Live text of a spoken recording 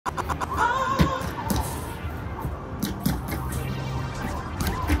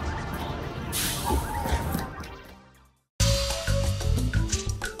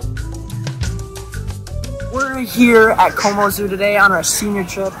We're here at Comozoo today on our senior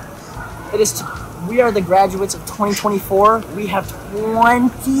trip. We are the graduates of 2024. We have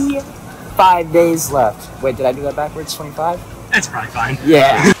 25 days left. Wait, did I do that backwards? 25? That's probably fine.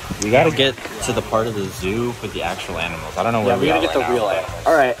 Yeah. We gotta get to the part of the zoo with the actual animals. I don't know where we gotta are get right the real now. animals.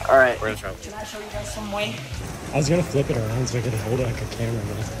 All right. We're gonna try. Can I show you guys some way? I was gonna flip it around so I could hold it like a camera.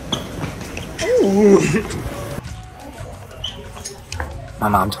 My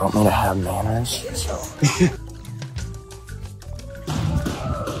mom told me to have manners, so.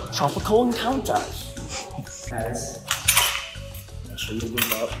 Tropical encounters. Guys, make sure you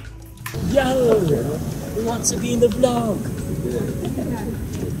move up. Yo, who wants to be in the vlog?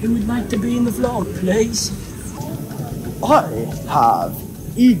 Who would like to be in the vlog, please? I have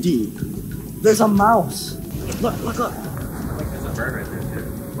ED. There's a mouse. Look. There's a bird right there too.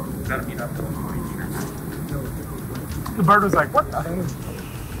 You gotta meet up. The bird was like, what the hell?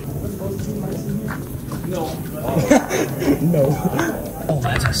 No. No. Oh,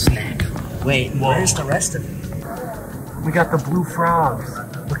 that's a snack. Wait, where's the rest of it? We got the blue frogs.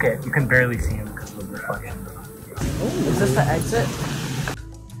 Look at, you can barely see them because of the reflection. Is this the exit?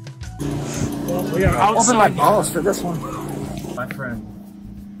 Well, we are outside. Open my balls for this one. My friend.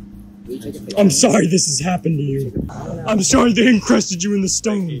 I'm sorry this has happened to you. I'm sorry they encrusted you in the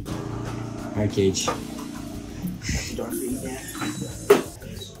stone. Alright, Gage.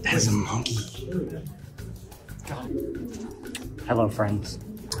 That is a monkey. Hello, friends.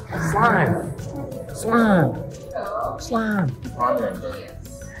 Slime.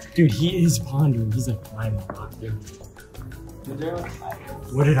 Dude, he is pondering. He's like climbing a lot, dude.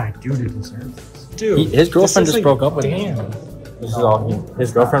 What did I do to deserve this? Dude, His girlfriend just like broke up with him. damn. This is all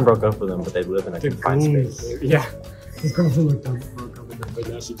his girlfriend broke up with him, but they live in a The confined goons. space. Yeah. His girlfriend broke up with him, but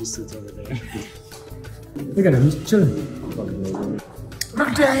now she just sits over there. Look at him, he's chilling.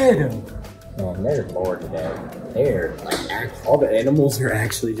 Look at him. Oh, they're bored today. They're like, all the animals are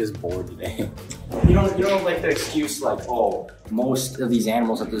actually just bored today. You don't like the excuse like, oh, most of these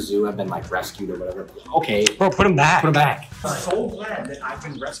animals at the zoo have been like rescued or whatever. Okay, Bro, put him back. put them back. I'm so glad that I've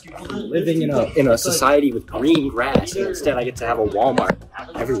been rescued from this. Living in a society with green grass, and instead I get to have a Walmart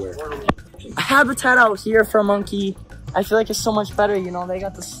everywhere. A habitat out here for a monkey, I feel like it's so much better. You know, they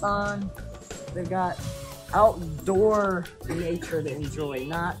got the sun, they got outdoor nature to enjoy,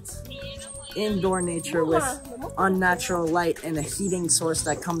 not indoor nature with unnatural light and a heating source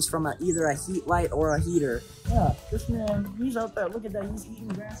that comes from either a heat light or a heater. Yeah, this man, he's out there. Look at that. He's eating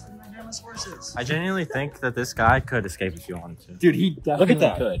grass with my grandma's horses. I genuinely think that this guy could escape if you wanted to. Dude, he definitely Look at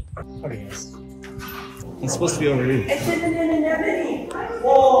that. could. Okay, yes. He's supposed to be over here. It's in the anemone.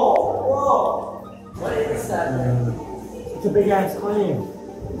 Whoa. What is that? It's a big ass claim.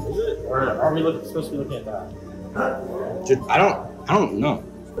 Is it? Or are we supposed to be looking at that? Dude, I don't know.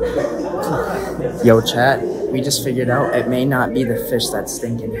 Yo, chat, we just figured out it may not be the fish that's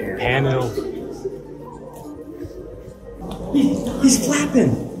stinking here. Panel. He's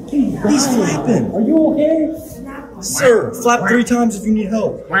flapping. He's flapping. Are you okay? Sir, flap 3 times if you need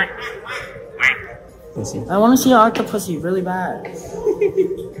help. I want to see an octopussy really bad.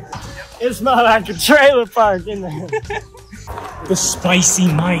 It smells like a trailer park in there. The spicy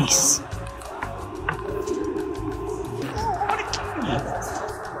mice.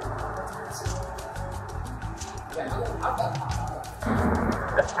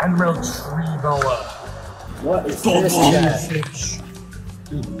 The emerald tree boa. What is this? Fish.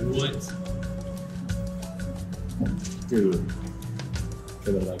 Dude, what? Dude.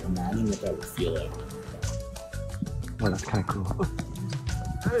 Could like imagine what that would feel like. Oh, that's kind of cool.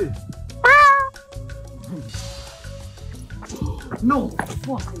 Hey. No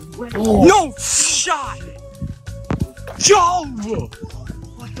fucking way. Oh. No shot! Joe!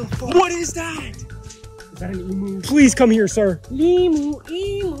 What the fuck? What is that? Is that an emu? Please come here, sir. Emu.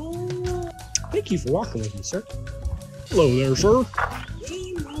 Thank you for walking with me, sir. Hello there, sir.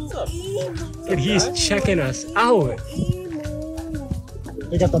 And he's checking us out.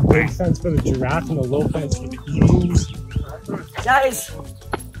 They got the big fence for the giraffe and the low fence for the emus. Guys,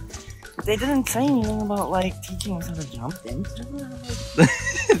 they didn't say anything about like teaching us how to jump into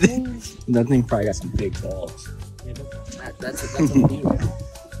That thing probably got some big balls. That's a view.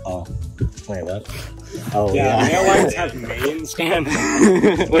 Oh. Wait, what? Oh, Yeah, airlines have mains.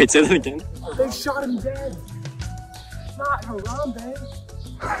 Wait, say that again? They shot him dead. Not Harambe.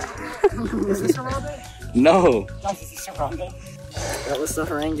 Is this Harambe? No. Guys, is this Harambe? That was the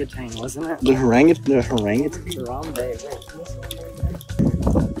orangutan, wasn't it? The orangutan? Harambe.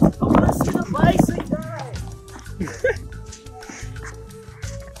 I want to see the bison die.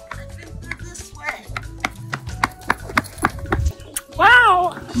 I think they're this way.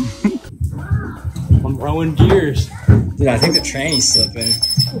 Wow! I'm rowing deer. Dude, I think the tranny's slipping.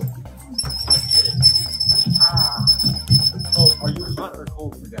 Oh, are you hot or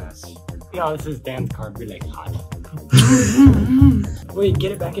cold for gas? No, this is Dan's car. Be like hot. Wait,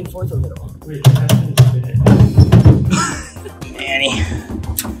 get it back and forth a little. Wait, Nanny.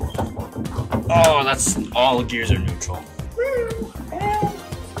 Oh, that's all gears are neutral.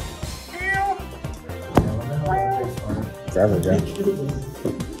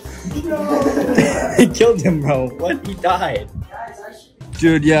 He killed him, bro. What? He died.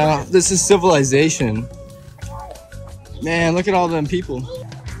 Dude, yeah, this is civilization. Man, look at all them people.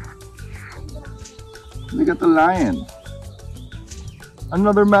 Look at the lion.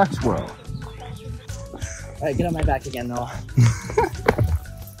 Another Maxwell. Alright, get on my back again though.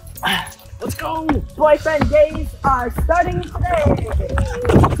 Let's go! Boyfriend days are starting today!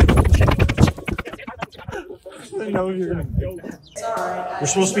 I know you're gonna go. You're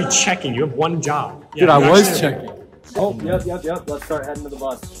supposed to be checking. You have one job. Dude, I was checking. Oh, yep. Let's start heading to the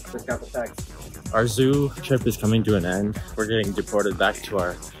bus. Just got the text. Our zoo trip is coming to an end. We're getting deported back to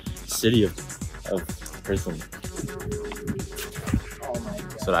our city of prison. Oh my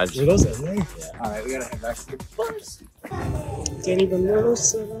god. So I just... Alright, we gotta head back to the bus. Can't even know,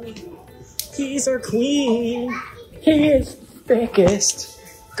 so he's our queen. He is thickest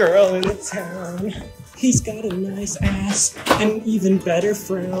girl in the town. He's got a nice ass and an even better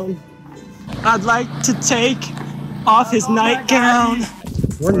frown. I'd like to take off his nightgown.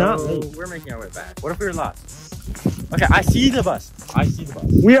 We're not late. We're making our way back. What if we were lost? Okay, I see the bus.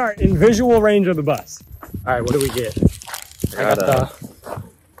 We are in visual range of the bus. All right, what do we get? I got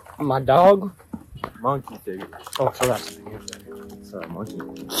my dog. Monkey figure. Oh, so that's a monkey.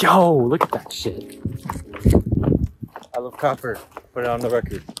 Yo, look at that shit. I love copper. Put it on the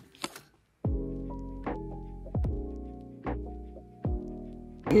record.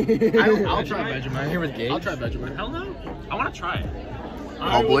 I'll try Benjamin. I'm here with Gage. I'll try Benjamin. Hell no. I want to try it.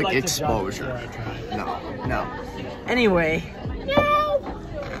 Public exposure. No. Anyway.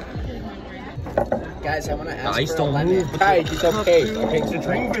 Guys, I want to ask for a lemon. Guys, it's okay.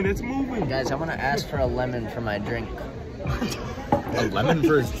 It's moving. Guys, I want to ask for a lemon for my drink. A lemon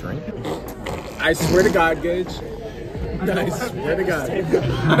for his drink? I swear to God, Gage. I swear to God.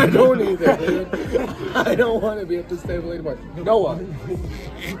 I don't need it, dude. I don't want to be at this table anymore. Noah.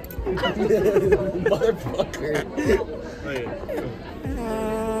 Motherfucker.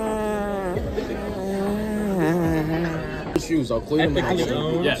 Shoes, I'll clean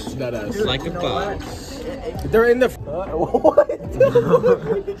them. Yes. That ass. Like a box. They're in the. What?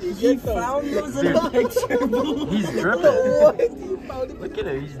 He found those in the picture. He's dripping. What? You found it. Look at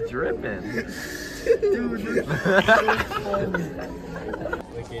him, he's dripping.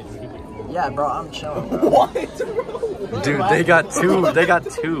 Yeah, bro, I'm chilling, bro. What? Dude, they got two.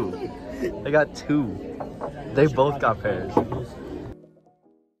 They both got pairs.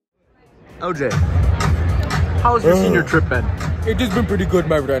 OJ, how was your senior trip been? It has been pretty good,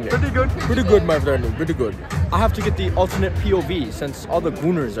 my friend. Pretty good? Pretty good, my friend. Pretty good. I have to get the alternate POV since all the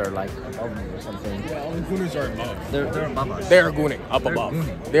gooners are like above me or something. Yeah, all the gooners are above. They're above us. They are gooning up above.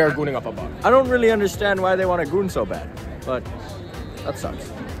 They are gooning up above. I don't really understand why they want to goon so bad, but that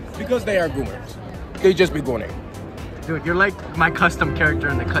sucks. Because they are gooners. They just be gooning. Dude, you're like my custom character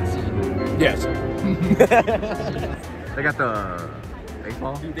in the cutscene. Yes. They got the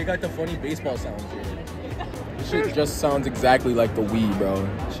baseball. Dude, they got the funny baseball sounds, dude. This shit just sounds exactly like the Wii, bro.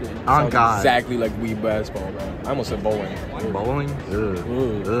 Shit sounds exactly like Wii basketball, bro. I almost said bowling. Bowling?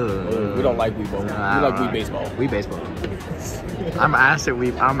 We don't like Wii bowling. We like Wii baseball. Wii baseball. I'm ass at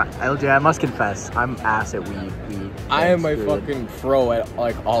Wii. LJ, I must confess, I'm ass at Wii. I am a fucking pro at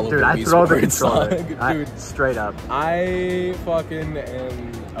like all of the Wii sports. Dude, straight up. I fucking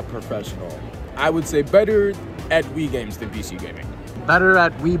am a professional. I would say better at Wii games than PC gaming. Better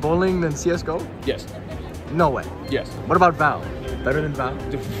at Wii bowling than CSGO? Yes. No way. Yes. What about Val? Better than Val?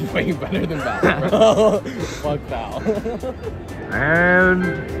 Way better than Val, bro. Fuck Val. And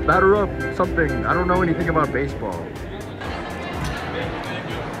batter up something. I don't know anything about baseball.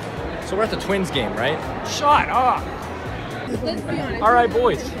 So we're at the Twins game, right? Shut up. All right,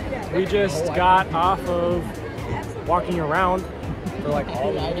 boys. We just got off of walking around for like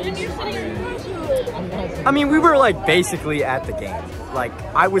all hours. I mean, we were like basically at the game. Like,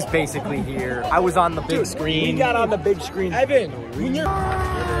 I was basically here. I was on the big screen. We got on the big screen. Evan, when you're...